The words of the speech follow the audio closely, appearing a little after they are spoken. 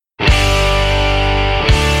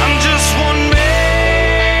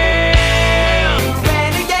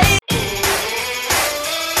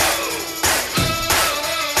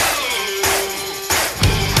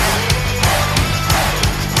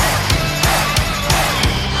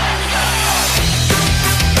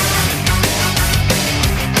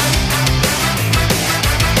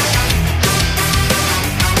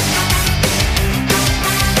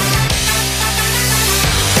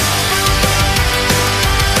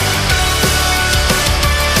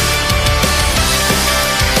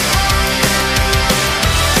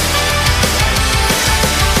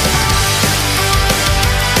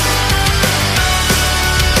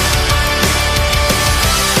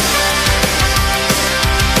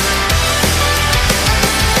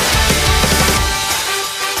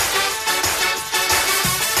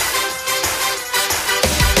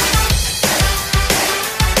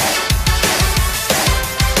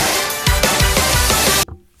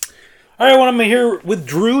All right, well, I'm here with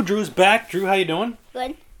Drew. Drew's back. Drew, how you doing?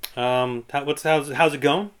 Good. How's it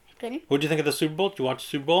going? Good. What'd you think of the Super Bowl? Did you watch the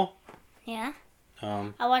Super Bowl? Yeah.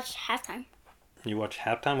 I watched halftime. You watched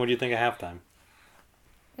halftime? What did you think of halftime?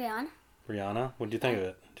 Rihanna. What'd you think of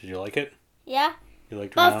it? Did you like it? Yeah. You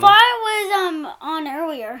liked But Rihanna? if I was on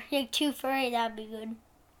earlier, like 2:30, that'd be good.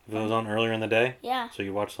 If it was on earlier in the day? Yeah. So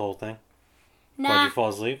you watched the whole thing? Why'd Nah. you fall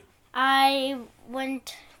asleep? I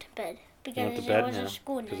went to bed You because went to it bed? was Yeah. a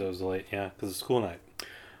school Because night. it was late. Yeah, because it's school night.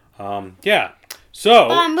 Yeah. So.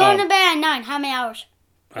 But I'm going to bed at 9. How many hours?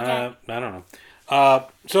 I don't know.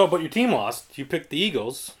 But your team lost. You picked the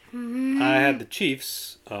Eagles. Mm-hmm. I had the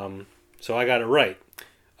Chiefs. So I got it right.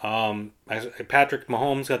 Patrick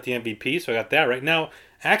Mahomes got the MVP, so I got that right. Now,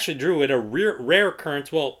 actually, Drew, it a rare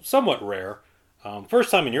occurrence. Well, somewhat rare.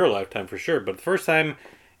 First time in your lifetime for sure, but the first time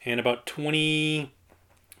in about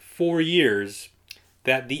 24 years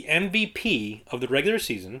that the MVP of the regular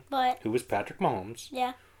season, who was Patrick Mahomes,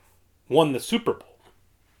 Yeah. won the Super Bowl.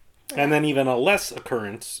 And then even a less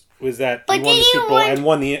occurrence was that But he won the did he Super Bowl win- and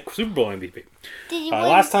won the Super Bowl MVP. Did you win?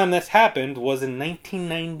 Last time this happened was in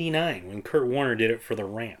 1999 when Kurt Warner did it for the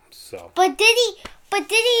Rams. So But did he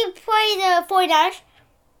play the 49ers?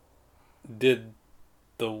 did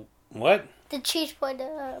the what? The Chiefs played the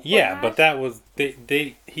 49ers? Yeah, but that was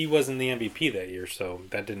he wasn't the MVP that year, so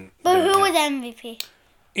that didn't. But didn't who count. was MVP?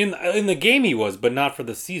 In the game he was, but not for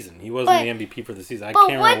the season. He wasn't But- the MVP for the season. I But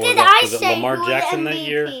can't what remember did what I was it say? Lamar who was Jackson that MVP?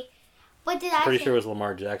 year. What did I Pretty say? sure it was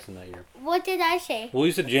Lamar Jackson that year. What did I say? Well,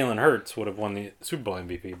 you said Jalen Hurts would have won the Super Bowl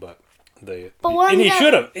MVP, but wasn't he that-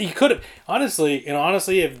 should have. He could have. Honestly,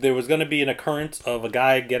 if there was going to be an occurrence of a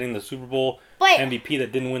guy getting the Super Bowl But- MVP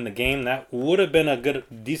that didn't win the game, that would have been a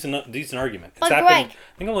decent argument. It's But happened.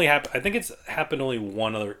 Greg- I think it's happened only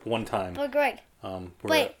one time. But Greg,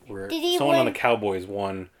 Where did he someone on win- the Cowboys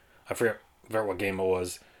won. I forget what game it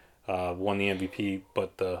was. Won the MVP,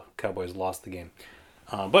 but the Cowboys lost the game.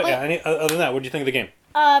 But yeah. Other than that, what did you think of the game?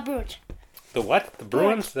 Bruins. The what? The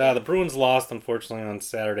Bruins? Bruins. The Bruins lost, unfortunately, on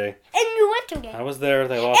Saturday. And you went to game. I was there.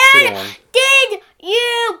 They lost 2-1. And did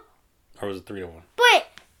you? Or was it 3-1? But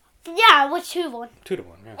yeah, it was 2-1. 2-1,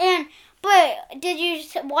 yeah. But did you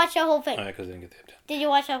watch the whole thing? Because I didn't get the update. Did you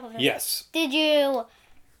watch the whole thing? Yes. Did you?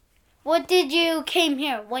 What did you came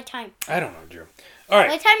here? What time? I don't know, Drew. All right.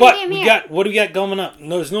 What time but you came we here? got what do we got coming up?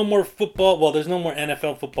 No, there's no more football. Well, there's no more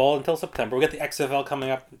NFL football until September. We got the XFL coming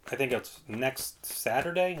up. I think it's next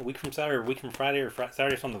Saturday, a week from Saturday, or a week from Friday, or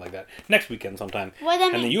Saturday, something like that. Next weekend sometime. What does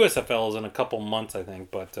that And mean? the USFL is in a couple months, I think.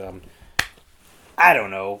 But I don't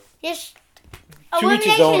know. Yes. To each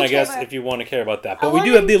his own, I guess, Chamber. if you want to care about that. But we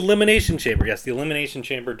do have the Elimination Chamber. Yes, the Elimination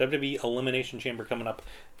Chamber, WWE Elimination Chamber coming up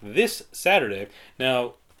this Saturday.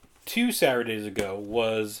 Now, 2 Saturdays ago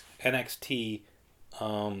was NXT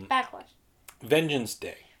Backwards. Vengeance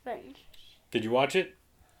Day. Did you watch it?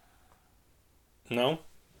 No?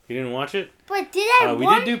 You didn't watch it? But did I We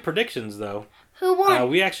won? did do predictions, though. Who won?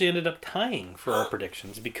 We actually ended up tying for our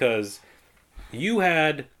predictions because you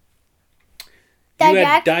had...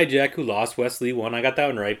 Dijak, who lost. Wesley won. I got that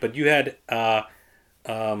one right. But you had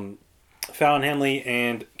Fallon Henley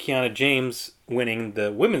and Kiana James winning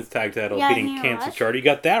the women's tag title, beating near Cancer us. Charter. You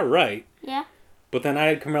got that right. Yeah. But then I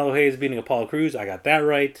had Carmelo Hayes beating Apollo Crews. I got that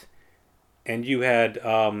right. And you had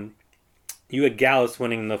Gallus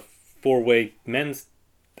winning the 4-way men's.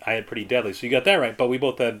 I had Pretty Deadly. So you got that right. But we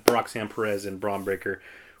both had Roxanne Perez and Braun Breaker,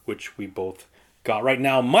 which we both got right.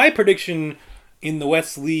 Now, my prediction in the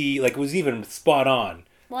Wesley was even spot on.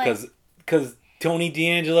 What? Because Tony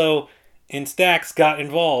D'Angelo and Stax got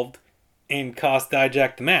involved and cost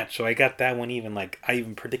Dijak the match. So I got that one even. I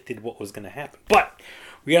even predicted what was going to happen. But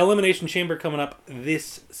we got Elimination Chamber coming up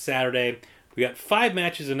this Saturday. We got 5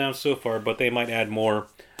 matches announced so far, but they might add more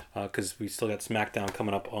because we still got SmackDown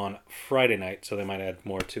coming up on Friday night, so they might add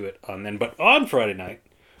more to it on then. But on Friday night,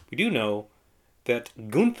 we do know that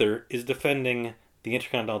Gunther is defending the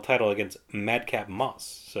Intercontinental title against Madcap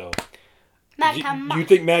Moss. So, you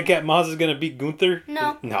think Madcap Moss is going to beat Gunther?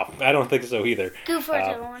 No. No, I don't think so either. Gunther's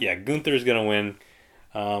gonna win. Yeah, Gunther's going to win.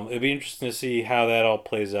 It'll be interesting to see how that all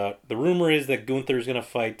plays out. The rumor is that Gunther is going to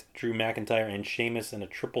fight Drew McIntyre and Sheamus in a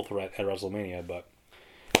triple threat at WrestleMania, but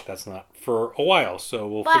that's not for a while, so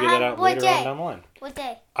we'll figure that out later on down the line. What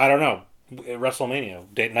day? I don't know.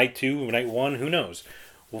 WrestleMania. Night 2, night 1, who knows?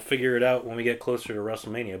 We'll figure it out when we get closer to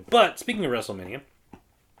WrestleMania. But, speaking of WrestleMania,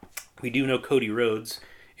 we do know Cody Rhodes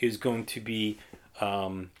is going to be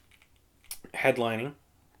headlining,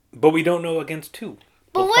 but we don't know against who.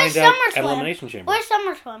 But We'll where's find out at SummerSlam? Elimination Chamber. Where's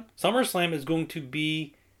SummerSlam? SummerSlam is going to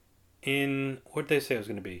be in... What did they say it was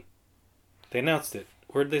going to be? They announced it.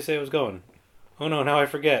 Where did they say it was going? Oh no, now I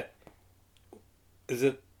forget. Is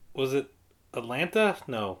it Was it Atlanta?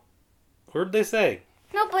 No. Where did they say?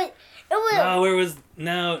 No, but it was. No, where was...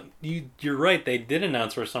 No, you're right. They did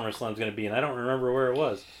announce where SummerSlam's going to be, and I don't remember where it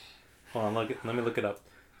was. Hold on, let me look it up.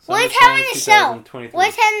 What's Hell in a Cell?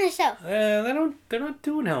 What's Hell in a Cell? They're not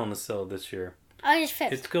doing Hell in a Cell this year. August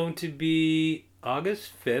 5th. It's going to be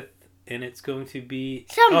August 5th, and it's going to be...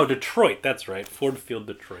 Some... Detroit. That's right. Ford Field,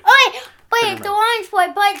 Detroit. Oh, wait, the Lions play,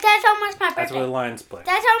 but that's almost my birthday. That's where the Lions play.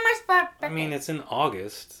 That's almost my birthday. I mean, it's in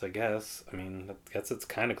August, I guess. I mean, I guess it's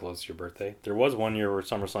kind of close to your birthday. There was one year where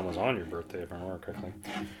SummerSlam was on your birthday, if I remember correctly.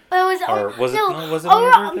 But it was... Or was it on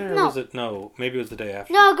your birthday? Or was it... No, maybe it was the day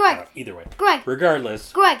after. No, Greg. Either way. Greg.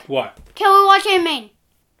 Regardless. Greg. What? Can we watch it in Maine?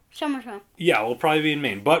 SummerSlam. Yeah, we'll probably be in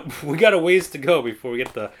Maine. But we got a ways to go before we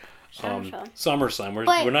get to SummerSlam.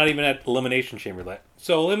 We're not even at Elimination Chamber yet.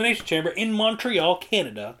 So, Elimination Chamber in Montreal,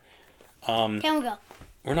 Canada. Can we go?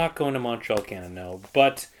 We're not going to Montreal, Canada, no.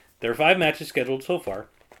 But there are 5 matches scheduled so far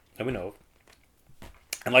that we know of.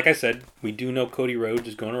 And like I said, we do know Cody Rhodes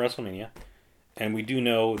is going to WrestleMania. And we do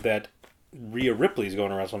know that Rhea Ripley is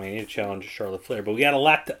going to WrestleMania to challenge Charlotte Flair. But we got a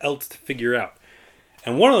lot else to figure out.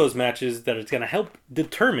 And one of those matches that is going to help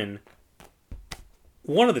determine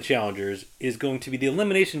one of the challengers is going to be the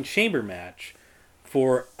Elimination Chamber match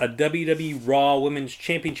for a WWE Raw Women's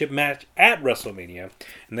Championship match at WrestleMania.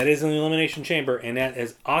 And that is in the Elimination Chamber. And that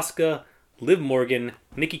is Asuka, Liv Morgan,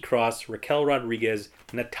 Nikki Cross, Raquel Rodriguez,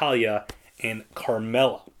 Natalya, and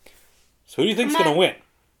Carmella. So who do you think's going to win?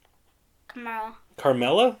 Carmella.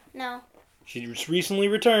 Carmella? No. She recently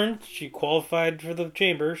returned. She qualified for the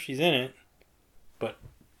Chamber. She's in it. But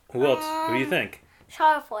who else? Who do you think?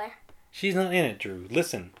 Charlotte Flair. She's not in it, Drew.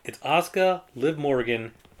 Listen, it's Asuka, Liv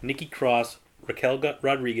Morgan, Nikki Cross, Raquel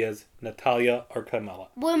Rodriguez, Natalya, or Carmella.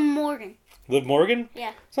 Liv Morgan. Liv Morgan?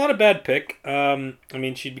 Yeah. It's not a bad pick. I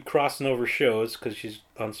mean, she'd be crossing over shows because she's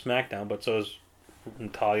on SmackDown, but so is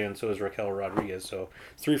Natalya and so is Raquel Rodriguez. So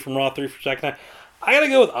it's 3 from Raw, 3 from SmackDown. I gotta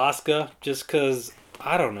go with Asuka just because,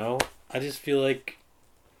 I don't know. I just feel like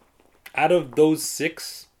out of those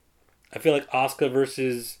 6, I feel like Asuka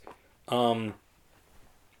versus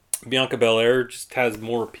Bianca Belair just has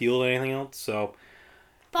more appeal than anything else. So,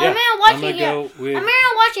 but I'm gonna watch it here. I'm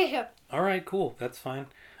gonna watch it here. All right, cool. That's fine.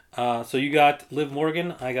 So you got Liv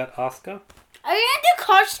Morgan. I got Asuka. Are you gonna do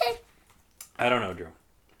cards today? I don't know, Drew.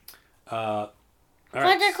 All right.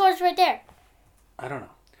 Why are the cards right there? I don't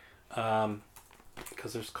know.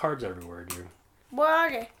 Because there's cards everywhere, Drew. Where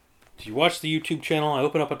are they? Do you watch the YouTube channel? I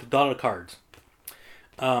open up at the dot of cards.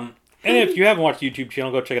 And if you haven't watched the YouTube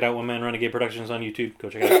channel, go check it out. One Man Renegade Productions on YouTube. Go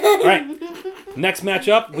check it out. All right. Next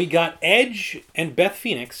matchup, we got Edge and Beth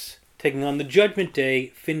Phoenix taking on the Judgment Day,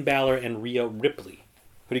 Finn Balor and Rhea Ripley.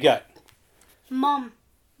 Who do you got? Mommy.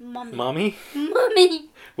 Mommy? Mommy.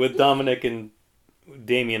 With Dominic and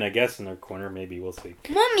Damien, I guess, in their corner. Maybe. We'll see.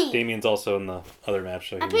 Mommy. Damien's also in the other match.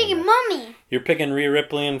 So I'm picking Mommy. You're picking Rhea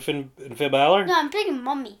Ripley and Finn Balor? No, I'm picking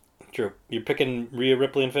Mommy. True. You're picking Rhea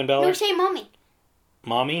Ripley and Finn Balor? No, say Mommy.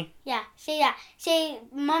 Mommy? Yeah, say that. Say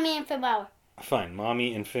Mommy and Finn Balor. Fine,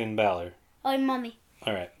 Mommy and Finn Balor. Oh, Mommy.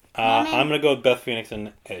 All right. I'm going to go with Beth Phoenix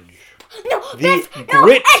and Edge. No, the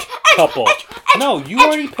Grit couple. No, you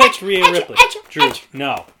already picked Rhea Ripley. Drew,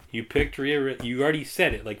 no. You picked Rhea Ripley. You already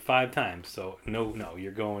said it like 5 times. So, no,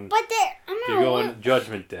 you're going... But you're going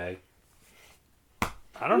Judgment Day.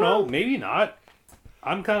 I don't know. Maybe not.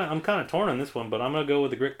 I'm kind of torn on this one, but I'm going to go with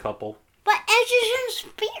the Grit couple. But Edge is in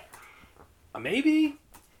Spear. Maybe.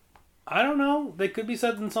 I don't know. They could be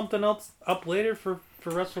setting something else up later for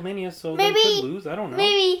WrestleMania, so maybe, they could lose. I don't know.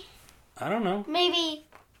 Maybe. I don't know. Maybe.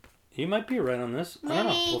 You might be right on this. Maybe. I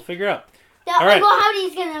don't know. We'll figure out. All right. Uncle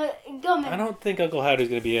Howdy's gonna go. I don't think Uncle Howdy's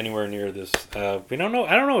gonna be anywhere near this. We don't know.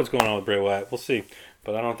 I don't know what's going on with Bray Wyatt. We'll see,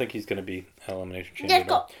 but I don't think he's gonna be at Elimination Chamber. Let's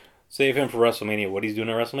go. Save him for WrestleMania. What he's doing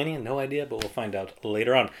at WrestleMania, no idea, but we'll find out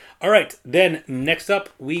later on. All right, then next up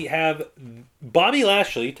we have Bobby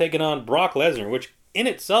Lashley taking on Brock Lesnar, which in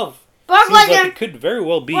itself seems like it could very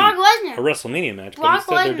well be a WrestleMania match, but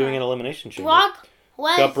instead they're doing an Elimination Chamber.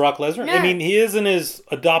 Got Brock Lesnar. I mean, he is in his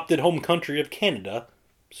adopted home country of Canada,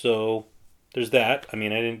 so there's that. I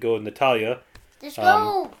mean, I didn't go with Natalya. Let's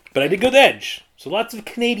go. But I did go with Edge. So lots of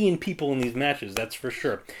Canadian people in these matches, that's for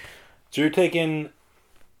sure. So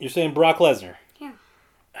you're saying Brock Lesnar? Yeah.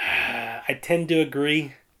 I tend to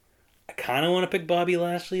agree. I kind of want to pick Bobby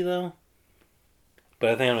Lashley, though. But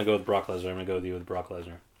I think I'm going to go with Brock Lesnar. I'm going to go with you with Brock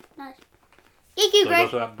Lesnar. Nice. Thank you, Greg.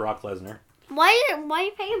 So about Brock Lesnar. Why are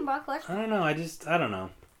you picking Brock Lesnar? I don't know. I don't know.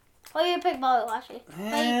 Why are you pick Bobby Lashley?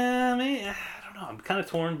 I don't know. I'm kind of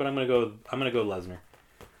torn, but I'm going to go Lesnar.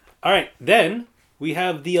 All right. Then we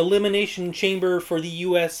have the Elimination Chamber for the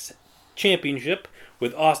U.S. Championship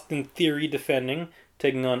with Austin Theory defending,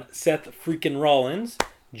 taking on Seth freaking Rollins,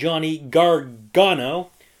 Johnny Gargano,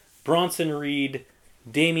 Bronson Reed,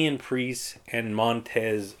 Damian Priest, and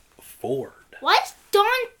Montez Ford. What's Don?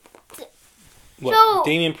 What? So-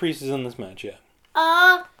 Damian Priest is in this match, yeah.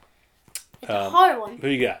 It's a hard one. Who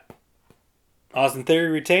you got? Austin Theory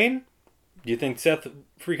retain? Do you think Seth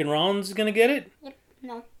freaking Rollins is going to get it? Yep.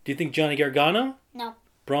 No. Do you think Johnny Gargano? No.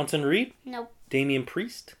 Bronson Reed? Nope. Damian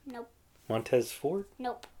Priest? Nope. Montez Ford?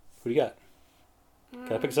 Nope. Who do you got?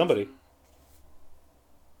 Gotta pick somebody.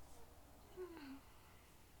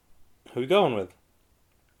 Who you going with?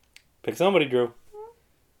 Pick somebody, Drew.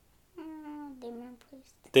 Damian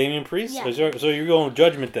Priest. Damian Priest? Yeah. So you're going with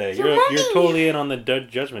Judgment Day. So You're mommy- totally in on the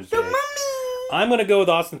Judgment Day. Mommy. I'm gonna go with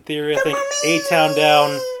Austin Theory. I think mommy. A-Town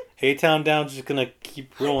Down. A-Town Down's just gonna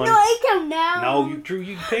keep rolling. No, I count now. No, Drew,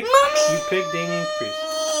 you pick. Mommy. You pick Damian Priest.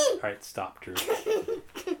 All right, stop, Drew.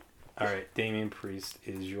 All right, Damian Priest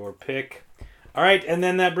is your pick. All right, and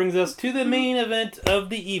then that brings us to the main event of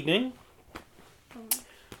the evening.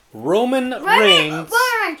 Roman Reigns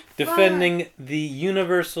defending the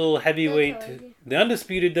Universal Heavyweight, the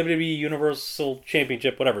undisputed WWE Universal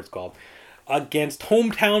Championship, whatever it's called, against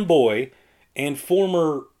hometown boy and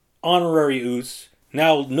former honorary Uce,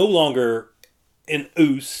 now no longer an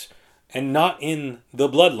Uce and not in the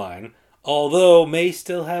bloodline, although may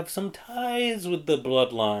still have some ties with the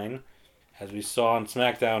bloodline. As we saw on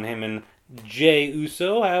SmackDown, him and Jey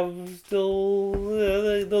Uso have still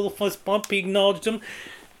a little fist bump. He acknowledged him.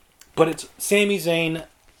 But it's Sami Zayn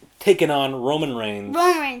taking on Roman Reigns.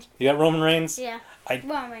 Roman Reigns. You got Roman Reigns? Yeah. I-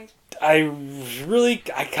 Roman Reigns.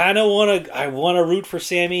 I kind of want to root for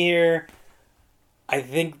Sami here. I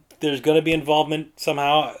think there's going to be involvement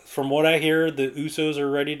somehow. From what I hear, the Usos are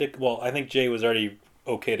ready to... Well, I think Jey was already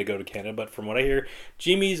okay to go to Canada, but from what I hear,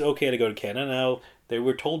 Jimmy's okay to go to Canada. Now, they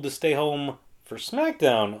were told to stay home for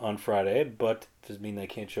SmackDown on Friday, but does mean they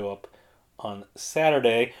can't show up on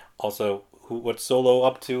Saturday. Also, what's Solo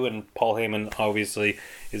up to, and Paul Heyman obviously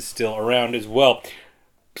is still around as well.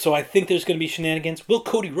 So I think there's going to be shenanigans. Will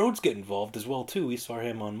Cody Rhodes get involved as well, too? We saw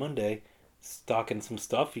him on Monday stocking some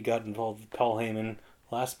stuff. He got involved with Paul Heyman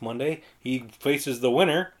last Monday. He faces the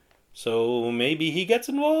winner, so maybe he gets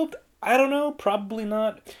involved. I don't know. Probably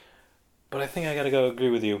not. But I think I got to go agree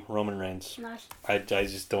with you, Roman Reigns. Nice. I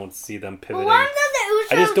just don't see them pivoting. Why don't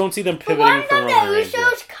the Usos? I just don't see them Why pivoting from don't the Roman Reigns.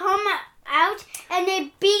 Usos come out and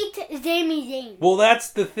they beat Sami Zayn? Well, that's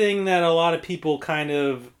the thing that a lot of people kind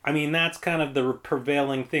of... I mean, that's kind of the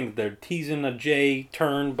prevailing thing. They're teasing a Jey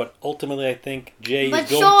turn, but ultimately I think Jey is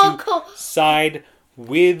going to side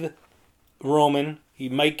with Roman. He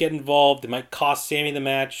might get involved. It might cost Sami the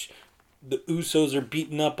match. The Usos are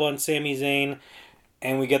beating up on Sami Zayn.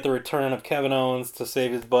 And we get the return of Kevin Owens to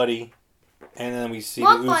save his buddy. And then we see the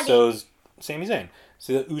Usos... Sami Zayn.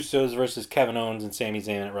 See the Usos versus Kevin Owens and Sami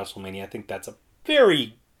Zayn at WrestleMania. I think that's a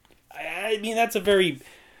very... that's a very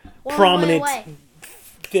prominent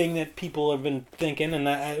thing that people have been thinking, and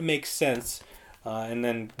that it makes sense. And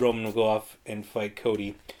then Roman will go off and fight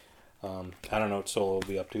Cody. I don't know what Solo will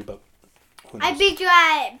be up to, but who knows? I beat you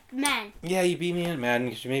at Man. Yeah, you beat me at Madden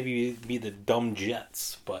because you maybe beat the dumb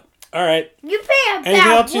Jets, but... All right. You say a Anything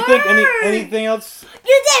bad else you think? Anything else?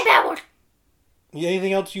 You say a bad word.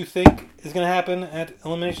 Anything else you think is going to happen at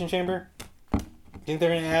Elimination Chamber? Think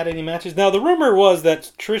they're going to add any matches? Now, the rumor was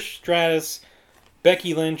that Trish Stratus,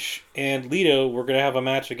 Becky Lynch, and Lita were going to have a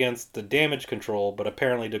match against the Damage Control, but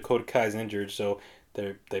apparently Dakota Kai's injured, so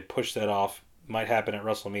they pushed that off. Might happen at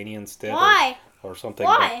WrestleMania instead. Why? Or something.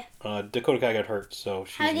 Why? But, Dakota Kai got hurt, so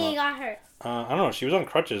she's How did not... he got hurt? I don't know. She was on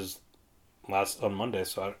crutches on Monday,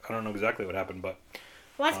 so I don't know exactly what happened, but...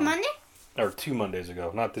 What's Monday? Or 2 Mondays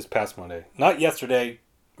ago. Not this past Monday. Not yesterday.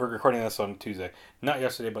 We're recording this on Tuesday. Not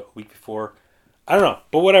yesterday, but a week before. I don't know.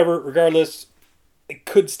 But whatever. Regardless, it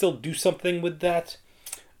could still do something with that.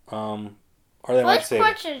 Or they might What's say...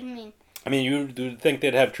 crutches mean? I mean, you would think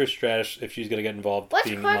they'd have Trish Stratus if she's going to get involved What's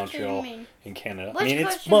being in crutches Montreal mean? in Canada. What's I mean, it's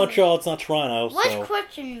crutches Montreal. It's not Toronto. What's so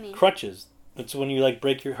crutches mean? crutches. It's when you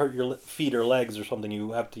hurt your feet or legs or something.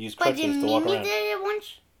 You have to use But crutches did to walk Mimi around. did it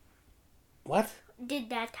once? What? Did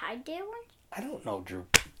that Ty do it once? I don't know, Drew.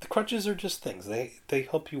 The crutches are just things. They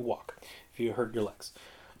help you walk if you hurt your legs.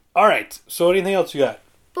 All right. So anything else you got?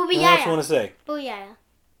 Anything else you want Booyah. to say? Booyah.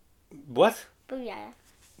 What? Booyah.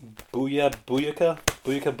 Booyah,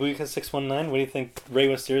 Booyaka 619. What do you think? Rey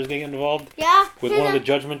Mysterio's going to get involved Yeah. with one of the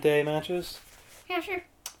Judgment Day matches? Yeah, sure.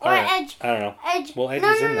 All Or right. Edge. I don't know. Edge. Well, Edge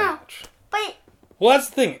no, is no, in no. that match. But Well, that's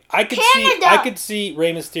the thing. I could Canada. see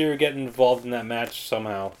Rey Mysterio getting involved in that match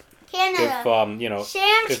somehow. Canada. If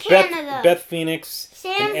Sam's if Canada. Beth Phoenix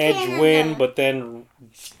Sam and Edge Canada. win, but then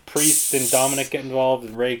Priest and Dominic get involved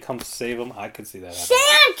and Ray comes to save them. I could see that Say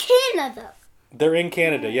happening. on Canada. They're in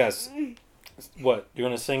Canada, yes. What? You're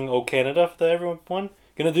gonna sing "Oh Canada" for everyone?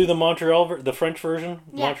 Gonna do the French version?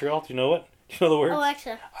 Yeah. Montreal. Do you know it? Do you know the words?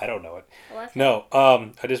 Alexa. I don't know it. Alexa. No.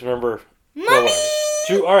 I just remember. Mommy. Well, whatever.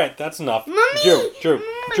 Drew. All right, that's enough. Mommy.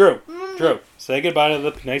 Drew. Say goodbye to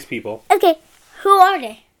the nice people. Okay. Who are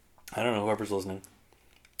they? I don't know. Whoever's listening.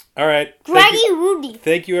 All right. Draggy Rudy.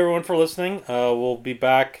 Thank you, everyone, for listening. We'll be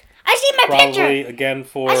back. I see my probably picture. again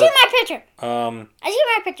for. I see my picture. I see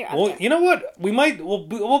my picture. Well, you know what?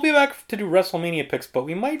 We'll be back to do WrestleMania picks, but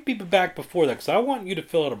we might be back before that because I want you to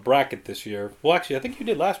fill out a bracket this year. Well, actually, I think you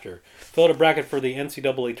did last year. Fill out a bracket for the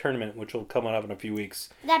NCAA tournament, which will come up in a few weeks.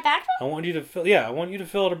 That back I want you to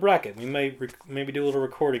fill out a bracket. We may maybe do a little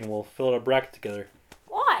recording. We'll fill out a bracket together.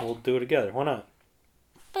 Why? We'll do it together. Why not?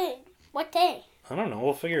 But what day? I don't know.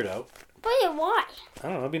 We'll figure it out. But why? I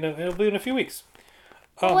don't know. It'll be in a few weeks.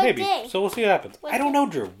 What Maybe. day? So we'll see what happens. What I don't day? know,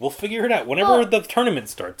 Drew. We'll figure it out. Whenever Well, the tournament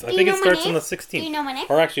starts. I do you think it know my starts on name? the 16th. Do you know my name?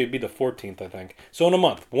 Or actually, it'd be the 14th, I think. So in a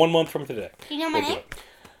month. 1 month from today. Do you know my We'll do name? it.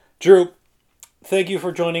 Drew, thank you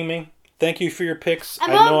for joining me. Thank you for your picks.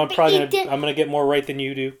 I'm I know gonna I'm probably eat it. I'm gonna get more right than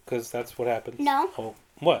you do because that's what happens. No. Oh,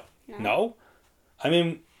 what? No. I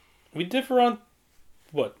mean, we differ on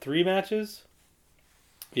what 3 matches?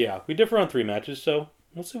 Yeah, we differ on 3 matches. So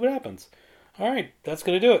we'll see what happens. All right, that's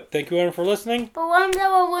gonna do it. Thank you everyone for listening. But what if I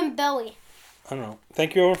will win Billy? I don't know.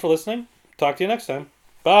 Thank you everyone for listening. Talk to you next time.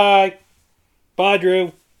 Bye. Bye,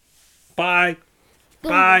 Drew. Bye.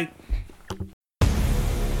 Bye.